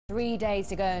3 days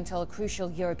to go until a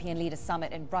crucial European leaders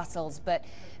summit in Brussels, but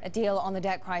a deal on the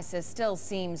debt crisis still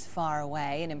seems far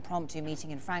away. An impromptu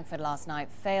meeting in Frankfurt last night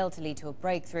failed to lead to a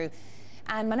breakthrough.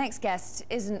 And my next guest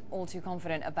isn't all too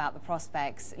confident about the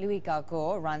prospects. Louis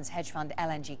Gargour runs hedge fund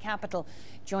LNG Capital,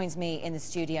 joins me in the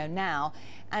studio now.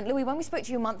 And Louis, when we spoke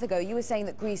to you a month ago, you were saying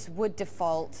that Greece would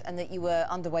default and that you were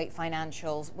underweight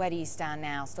financials. Where do you stand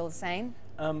now? Still the same?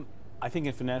 I think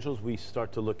in financials, we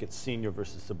start to look at senior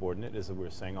versus subordinate, as we were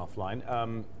saying offline.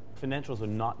 Financials are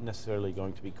not necessarily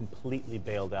going to be completely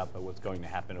bailed out by what's going to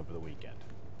happen over the weekend.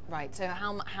 Right. So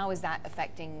how is that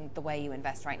affecting the way you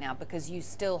invest right now? Because you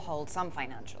still hold some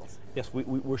financials. Yes,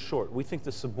 we're short. We think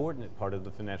the subordinate part of the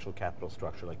financial capital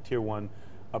structure, like Tier 1,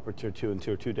 upper Tier 2, and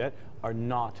Tier 2 debt, are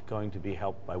not going to be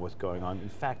helped by what's going on. In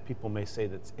fact, people may say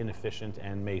that's inefficient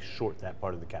and may short that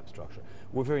part of the cap structure.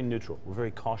 We're very neutral. We're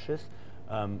very cautious.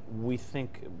 We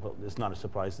think, well, it's not a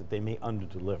surprise that they may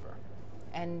underdeliver.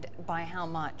 And by how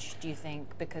much do you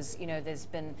think? Because, you know, there's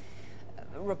been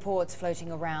reports floating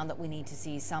around that we need to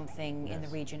see something in the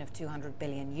region of 200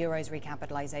 billion euros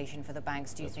recapitalization for the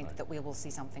banks. Do you think that we will see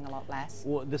something a lot less?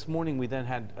 Well, this morning we then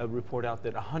had a report out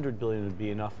that 100 billion would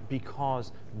be enough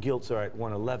because gilts are at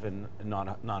 111,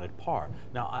 not at par.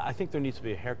 Now, I think there needs to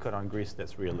be a haircut on Greece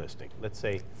that's realistic. Let's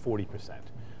say 40%.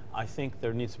 I think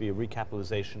there needs to be a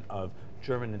recapitalization of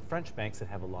German and French banks that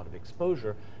have a lot of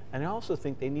exposure, and I also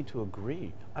think they need to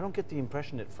agree. I don't get the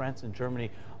impression that France and Germany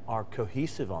are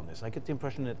cohesive on this. I get the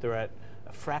impression that they're at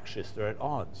fractious, they're at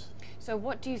odds. So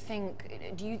what do you think?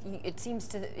 It seems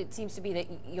to be that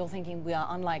you're thinking we are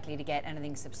unlikely to get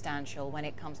anything substantial when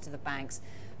it comes to the banks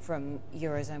from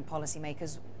Eurozone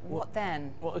policymakers. What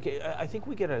then? Well, okay, I think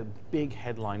we get a big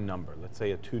headline number, let's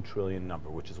say a 2 trillion number,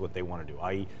 which is what they want to do,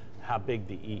 i.e. how big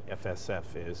the EFSF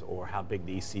is or how big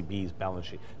the ECB's balance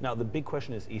sheet. Now, the big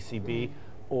question is ECB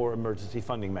or emergency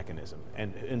funding mechanism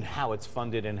and how it's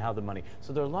funded and how the money.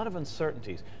 So there are a lot of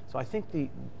uncertainties. So I think the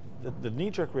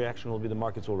knee-jerk reaction will be the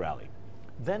markets will rally.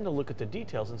 Then to look at the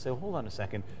details and say, well, hold on a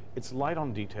second, it's light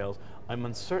on details. I'm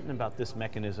uncertain about this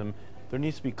mechanism. There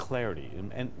needs to be clarity,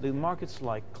 and the markets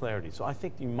like clarity. So I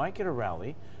think you might get a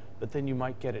rally, but then you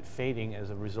might get it fading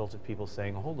as a result of people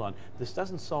saying, hold on, this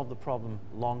doesn't solve the problem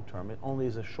long term, it only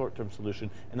is a short-term solution,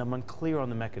 and I'm unclear on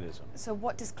the mechanism. So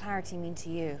what does clarity mean to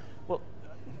you? Well,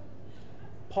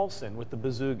 Paulson with the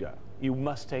bazooka, you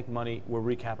must take money, we're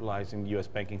recapitalizing the US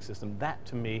banking system. That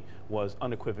to me was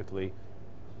unequivocally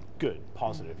good,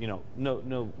 positive. You know,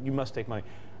 no, you must take money.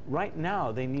 Right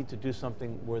now, they need to do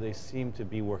something where they seem to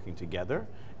be working together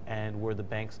and where the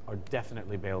banks are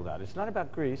definitely bailed out. It's not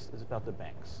about Greece, it's about the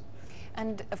banks.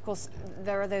 And of course,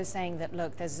 there are those saying that,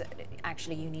 look, there's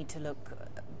actually, you need to look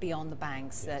beyond the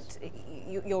banks, yes. That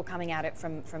you're coming at it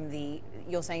from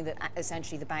you're saying that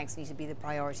essentially the banks need to be the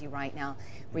priority right now,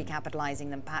 recapitalizing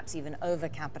them, perhaps even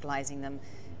over-capitalizing them,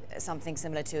 something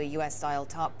similar to a US-style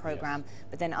TARP program. Yes.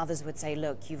 But then others would say,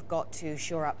 look, you've got to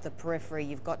shore up the periphery,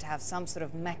 you've got to have some sort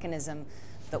of mechanism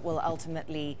that will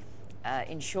ultimately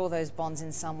insure those bonds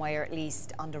in some way, or at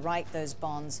least underwrite those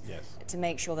bonds, yes, to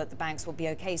make sure that the banks will be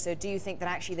okay. So do you think that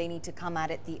actually they need to come at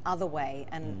it the other way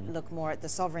and look more at the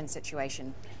sovereign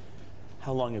situation?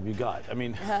 How long have you got? I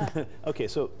mean, okay,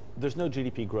 so there's no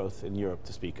GDP growth in Europe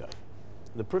to speak of.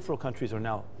 The peripheral countries are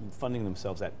now funding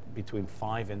themselves at between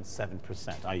 5 and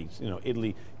 7%, i.e., you know,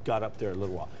 Italy got up there a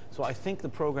little while. So I think the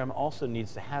program also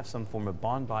needs to have some form of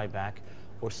bond buyback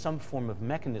or some form of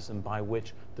mechanism by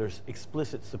which there's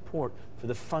explicit support for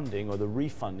the funding or the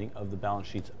refunding of the balance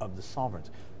sheets of the sovereigns.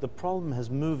 The problem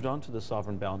has moved onto the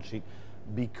sovereign balance sheet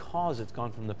because it's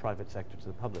gone from the private sector to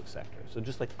the public sector. So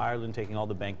just like Ireland taking all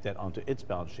the bank debt onto its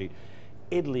balance sheet,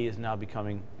 Italy is now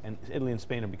becoming, and Italy and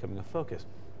Spain are becoming a focus.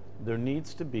 There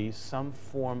needs to be some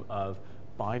form of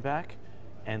buyback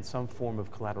and some form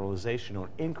of collateralization or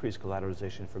increased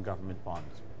collateralization for government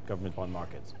bonds, government bond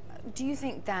markets. Do you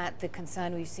think that the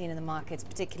concern we've seen in the markets,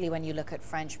 particularly when you look at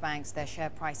French banks, their share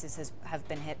prices have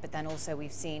been hit, but then also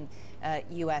we've seen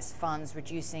US funds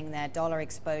reducing their dollar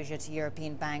exposure to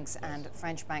European banks, yes, and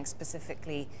French banks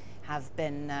specifically have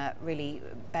been really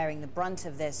bearing the brunt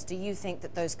of this. Do you think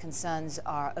that those concerns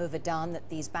are overdone, that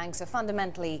these banks are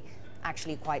fundamentally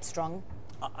actually quite strong?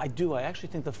 I do. I actually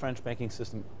think the French banking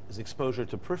system's exposure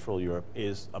to peripheral Europe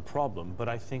is a problem, but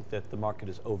I think that the market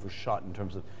is overshot in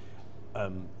terms of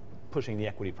pushing the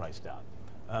equity price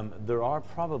down. There are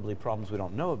probably problems we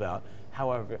don't know about.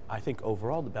 However, I think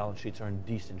overall the balance sheets are in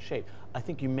decent shape. I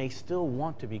think you may still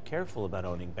want to be careful about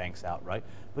owning banks outright,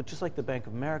 but just like the Bank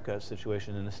of America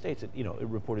situation in the States, it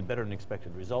reported better than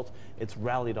expected results. It's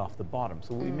rallied off the bottom,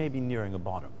 so we may be nearing a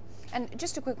bottom. And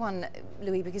just a quick one,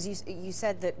 Louis, because you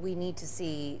said that we need to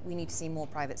see more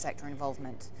private sector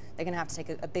involvement. They're going to have to take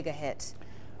a bigger hit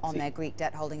on their Greek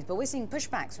debt holdings, but we're seeing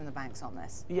pushbacks from the banks on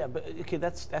this. Yeah, but okay,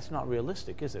 that's not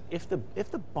realistic, is it? If the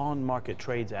bond market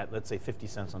trades at, let's say, 50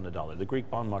 cents on the dollar, the Greek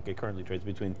bond market currently trades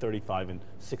between 35 and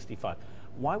 65.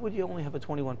 Why would you only have a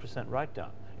 21%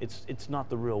 write-down? It's not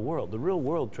the real world. The real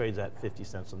world trades at 50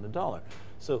 cents on the dollar.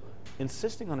 So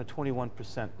insisting on a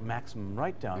 21% maximum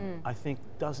write-down, I think,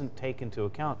 doesn't take into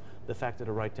account the fact that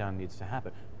a write-down needs to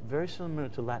happen. Very similar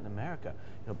to Latin America.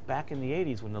 You know, back in the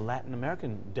 80s, when the Latin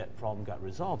American debt problem got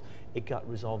resolved, it got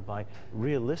resolved by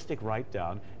realistic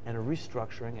write-down and a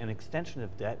restructuring and extension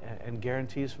of debt and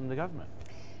guarantees from the government.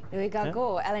 Louis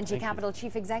Gargour, LNG Capital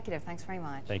Chief Executive, thanks very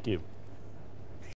much. Thank you.